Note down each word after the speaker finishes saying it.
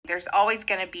There's always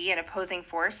going to be an opposing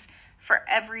force for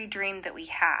every dream that we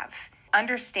have.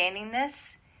 Understanding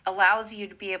this allows you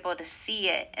to be able to see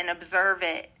it and observe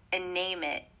it and name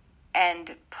it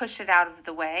and push it out of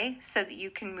the way so that you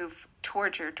can move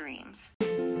towards your dreams.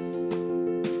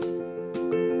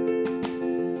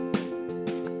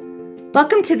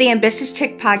 Welcome to the Ambitious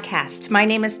Chick Podcast. My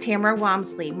name is Tamara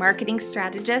Walmsley, marketing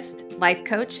strategist, life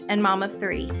coach, and mom of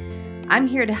 3. I'm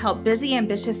here to help busy,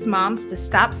 ambitious moms to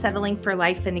stop settling for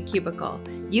life in a cubicle.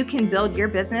 You can build your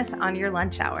business on your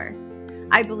lunch hour.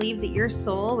 I believe that your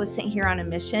soul was sent here on a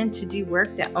mission to do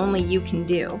work that only you can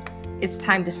do. It's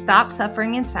time to stop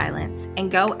suffering in silence and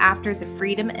go after the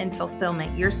freedom and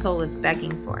fulfillment your soul is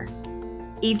begging for.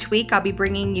 Each week, I'll be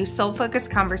bringing you soul-focused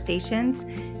conversations,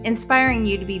 inspiring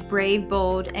you to be brave,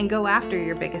 bold, and go after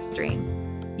your biggest dream.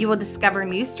 You will discover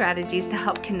new strategies to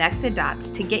help connect the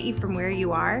dots to get you from where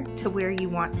you are to where you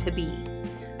want to be.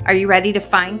 Are you ready to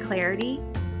find clarity,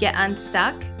 get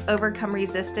unstuck, overcome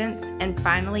resistance, and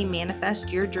finally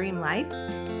manifest your dream life?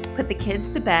 Put the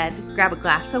kids to bed, grab a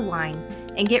glass of wine,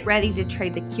 and get ready to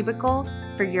trade the cubicle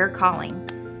for your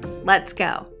calling. Let's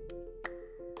go.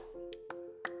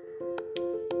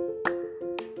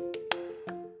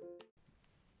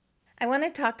 I want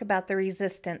to talk about the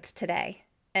resistance today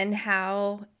and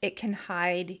how it can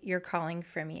hide your calling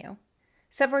from you.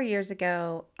 Several years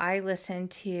ago, I listened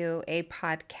to a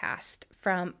podcast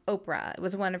from Oprah. It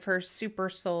was one of her Super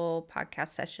Soul podcast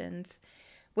sessions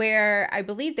where I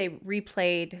believe they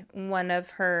replayed one of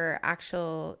her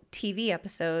actual TV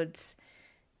episodes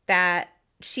that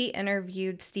she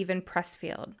interviewed Steven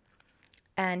Pressfield.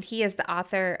 And he is the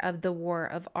author of The War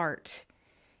of Art.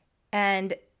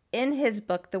 And in his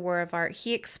book, The War of Art,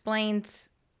 he explains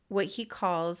what he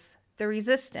calls the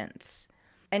resistance.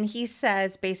 And he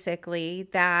says basically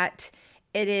that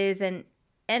it is an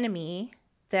enemy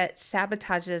that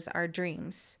sabotages our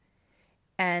dreams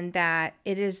and that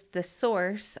it is the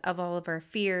source of all of our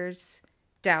fears,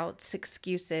 doubts,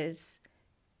 excuses,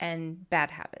 and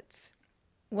bad habits.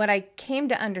 What I came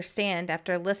to understand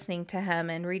after listening to him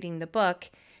and reading the book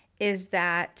is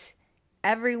that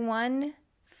everyone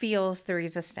feels the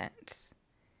resistance.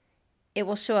 It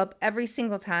will show up every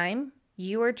single time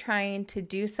you are trying to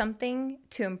do something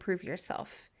to improve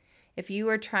yourself. If you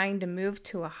are trying to move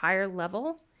to a higher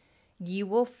level, you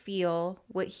will feel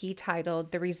what he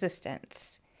titled the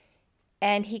resistance.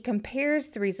 And he compares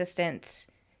the resistance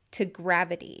to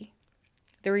gravity.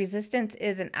 The resistance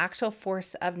is an actual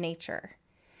force of nature.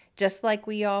 Just like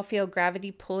we all feel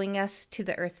gravity pulling us to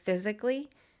the earth physically,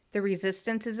 the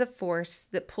resistance is a force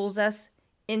that pulls us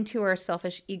into our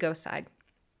selfish ego side.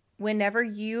 Whenever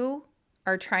you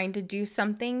are trying to do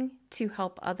something to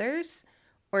help others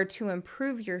or to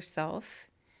improve yourself,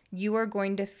 you are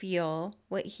going to feel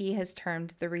what he has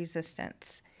termed the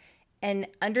resistance. And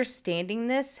understanding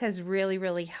this has really,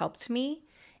 really helped me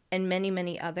and many,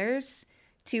 many others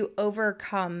to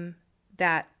overcome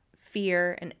that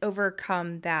fear and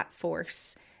overcome that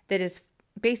force that is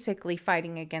basically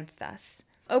fighting against us.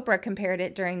 Oprah compared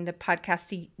it during the podcast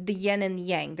to the yin and the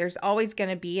yang. There's always going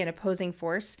to be an opposing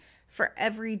force for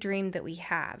every dream that we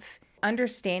have.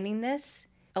 Understanding this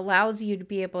allows you to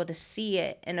be able to see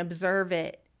it and observe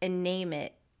it and name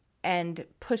it and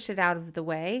push it out of the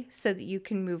way so that you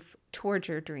can move towards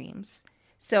your dreams.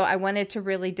 So I wanted to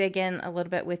really dig in a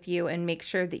little bit with you and make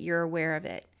sure that you're aware of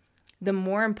it. The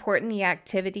more important the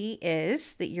activity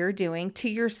is that you're doing to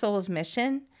your soul's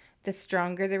mission, the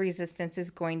stronger the resistance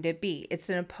is going to be. It's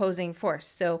an opposing force.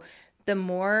 So the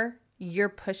more you're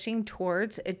pushing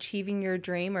towards achieving your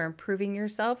dream or improving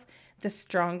yourself, the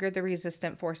stronger the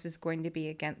resistant force is going to be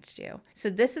against you. So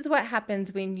this is what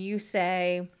happens when you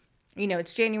say,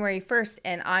 it's January 1st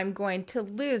and I'm going to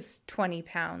lose 20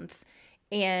 pounds.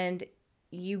 And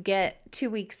you get 2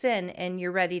 weeks in and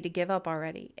you're ready to give up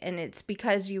already. And it's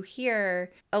because you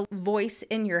hear a voice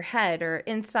in your head or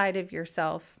inside of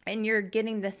yourself and you're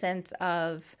getting the sense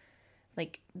of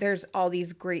like, there's all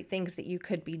these great things that you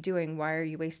could be doing. Why are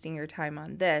you wasting your time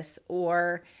on this?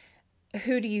 Or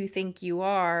who do you think you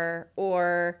are?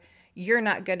 Or you're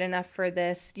not good enough for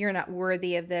this. You're not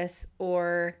worthy of this.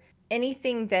 Or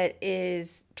anything that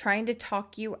is trying to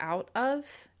talk you out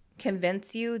of,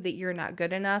 convince you that you're not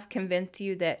good enough, convince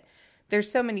you that there's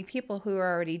so many people who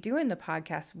are already doing the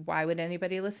podcast. Why would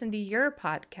anybody listen to your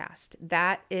podcast?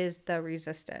 That is the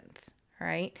resistance,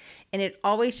 right? And it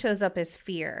always shows up as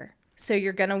fear. So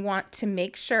you're going to want to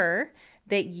make sure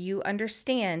that you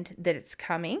understand that it's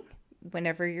coming.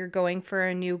 Whenever you're going for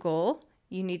a new goal,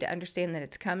 you need to understand that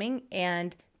it's coming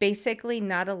and basically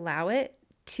not allow it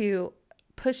to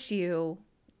push you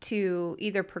to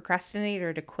either procrastinate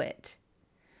or to quit.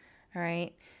 All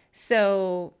right.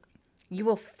 So You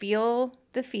will feel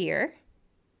the fear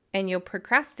and you'll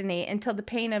procrastinate until the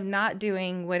pain of not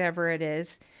doing whatever it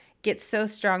is gets so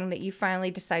strong that you finally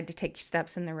decide to take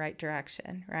steps in the right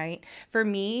direction, right? For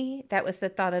me, that was the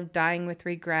thought of dying with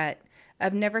regret,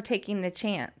 of never taking the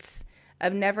chance,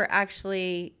 of never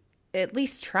actually at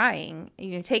least trying,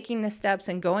 taking the steps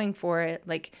and going for it.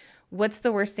 Like, what's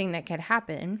the worst thing that could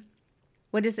happen?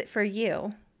 What is it for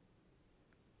you?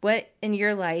 What in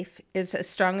your life is a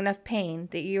strong enough pain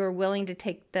that you are willing to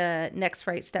take the next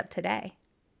right step today?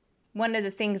 One of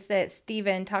the things that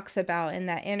Stephen talks about in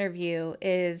that interview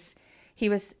is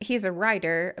he's a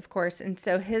writer, of course, and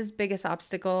so his biggest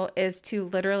obstacle is to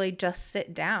literally just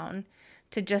sit down,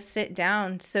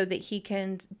 so that he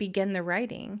can begin the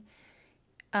writing.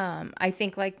 I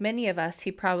think like many of us,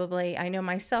 I know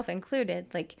myself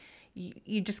included, like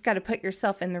you just got to put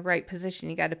yourself in the right position.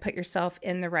 You got to put yourself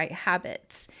in the right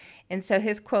habits. And so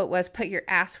his quote was, "Put your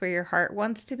ass where your heart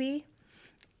wants to be."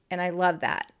 And I love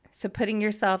that. So putting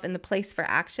yourself in the place for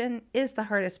action is the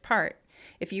hardest part.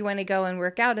 If you want to go and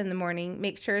work out in the morning,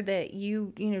 make sure that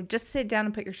you just sit down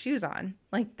and put your shoes on.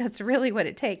 Like, that's really what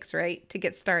it takes, right, to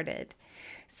get started.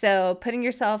 So putting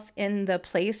yourself in the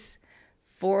place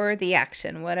for the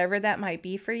action, whatever that might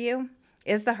be for you,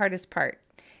 is the hardest part.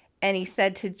 And he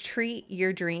said to treat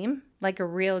your dream like a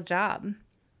real job.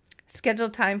 Schedule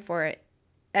time for it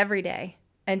every day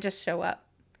and just show up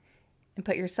and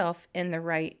put yourself in the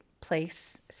right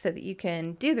place so that you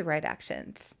can do the right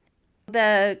actions.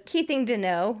 The key thing to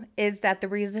know is that the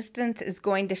resistance is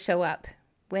going to show up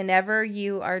whenever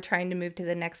you are trying to move to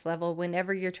the next level,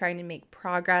 whenever you're trying to make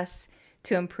progress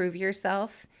to improve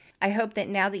yourself. I hope that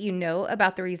now that you know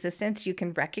about the resistance, you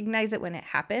can recognize it when it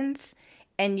happens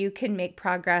and you can make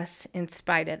progress in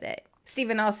spite of it.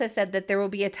 Stephen also said that there will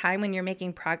be a time when you're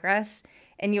making progress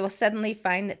and you will suddenly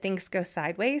find that things go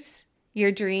sideways.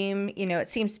 Your dream, it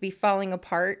seems to be falling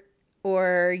apart,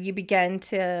 or you begin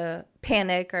to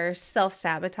panic or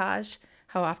self-sabotage.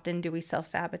 How often do we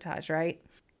self-sabotage, right?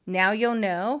 Now you'll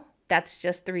know that's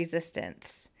just the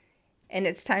resistance. And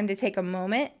it's time to take a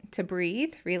moment to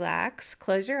breathe, relax,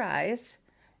 close your eyes,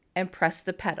 and press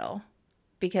the pedal,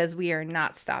 because we are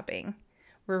not stopping.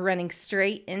 We're running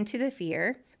straight into the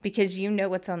fear because you know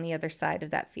what's on the other side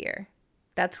of that fear.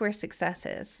 That's where success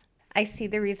is. I see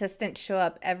the resistance show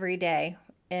up every day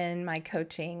in my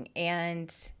coaching,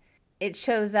 and it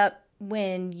shows up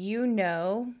when you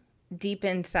know deep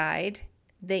inside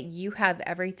that you have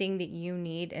everything that you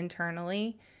need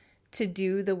internally to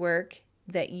do the work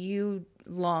that you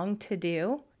long to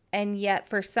do. And yet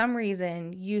for some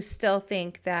reason, you still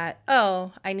think that,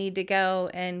 oh, I need to go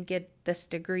and get this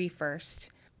degree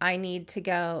first. I need to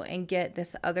go and get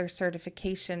this other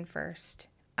certification first.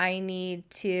 I need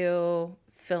to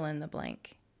fill in the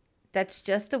blank. That's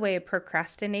just a way of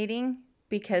procrastinating,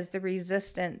 because the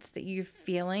resistance that you're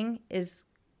feeling is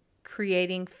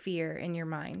creating fear in your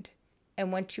mind.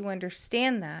 And once you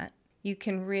understand that, you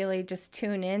can really just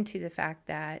tune into the fact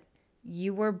that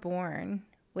you were born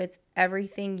with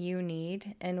everything you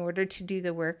need in order to do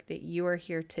the work that you are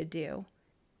here to do.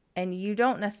 And you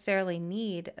don't necessarily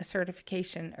need a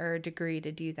certification or a degree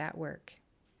to do that work.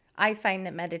 I find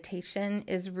that meditation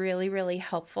is really, really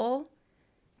helpful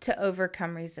to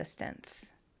overcome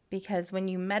resistance, because when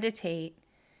you meditate,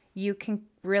 you can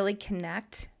really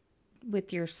connect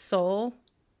with your soul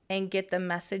and get the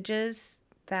messages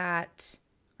that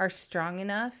are strong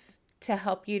enough to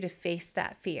help you to face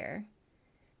that fear.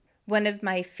 One of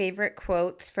my favorite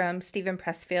quotes from Steven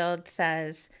Pressfield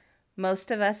says, "Most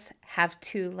of us have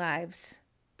two lives,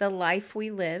 the life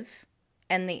we live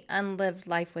and the unlived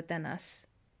life within us.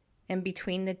 And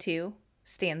between the two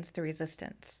stands the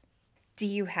resistance." Do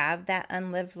you have that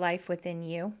unlived life within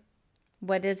you?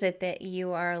 What is it that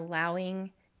you are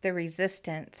allowing the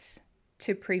resistance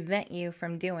to prevent you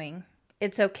from doing?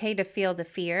 It's okay to feel the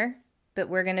fear, but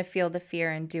we're going to feel the fear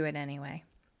and do it anyway.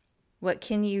 What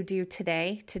can you do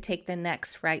today to take the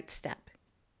next right step?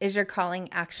 Is your calling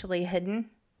actually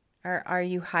hidden, or are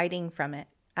you hiding from it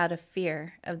out of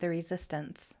fear of the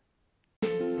resistance?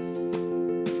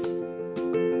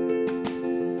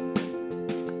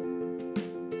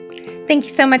 Thank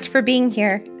you so much for being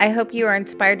here. I hope you are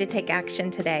inspired to take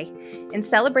action today. In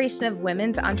celebration of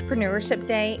Women's Entrepreneurship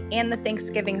Day and the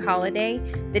Thanksgiving holiday,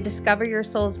 the Discover Your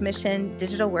Soul's Mission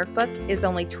digital workbook is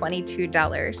only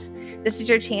 $22. This is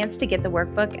your chance to get the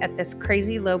workbook at this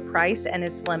crazy low price, and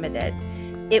it's limited.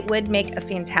 It would make a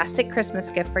fantastic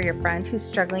Christmas gift for your friend who's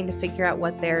struggling to figure out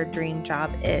what their dream job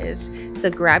is. So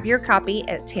grab your copy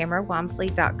at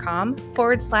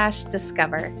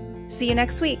TamaraWamsley.com/discover. See you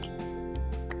next week.